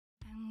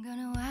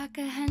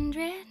walk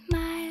 100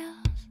 miles.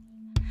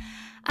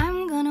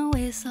 I'm gonna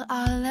whistle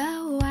all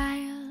the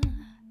while.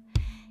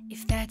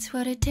 If that's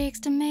what it takes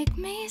to make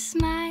me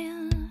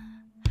smile,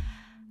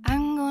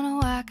 I'm gonna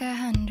walk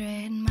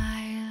 100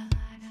 miles.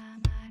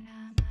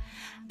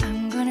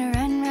 I'm gonna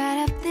run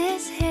right up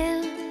this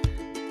hill,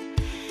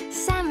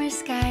 summer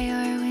sky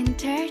or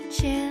winter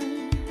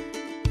chill.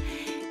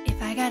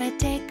 If I gotta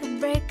take a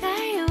break,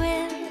 I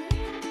will,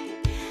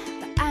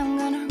 but I'm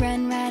gonna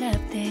run right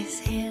up this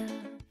hill.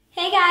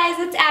 Hey guys,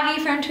 it's Abby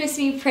from Twist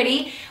Me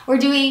Pretty. We're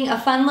doing a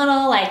fun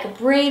little like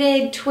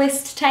braided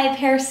twist type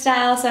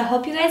hairstyle, so I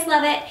hope you guys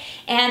love it.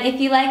 And if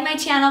you like my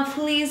channel,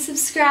 please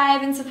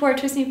subscribe and support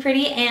Twist Me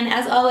Pretty. And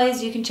as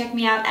always, you can check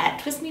me out at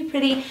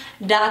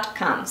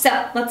twistmepretty.com.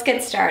 So let's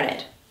get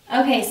started.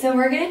 Okay, so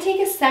we're gonna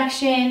take a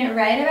section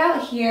right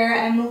about here.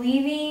 I'm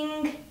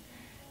leaving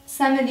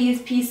some of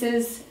these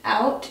pieces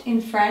out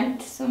in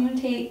front, so I'm gonna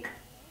take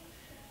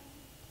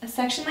a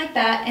section like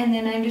that, and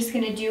then I'm just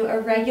gonna do a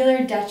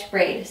regular Dutch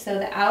braid. So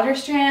the outer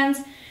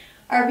strands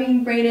are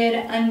being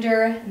braided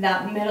under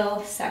that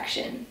middle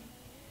section.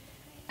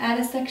 Add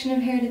a section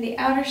of hair to the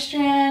outer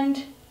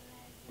strand,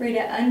 braid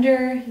it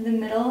under the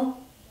middle.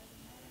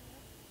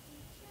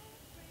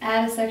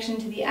 Add a section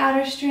to the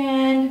outer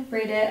strand,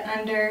 braid it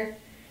under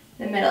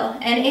the middle.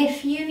 And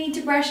if you need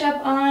to brush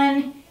up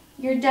on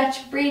your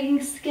Dutch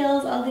braiding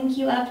skills, I'll link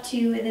you up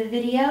to the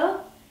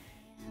video.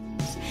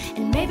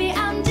 And maybe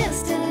I'm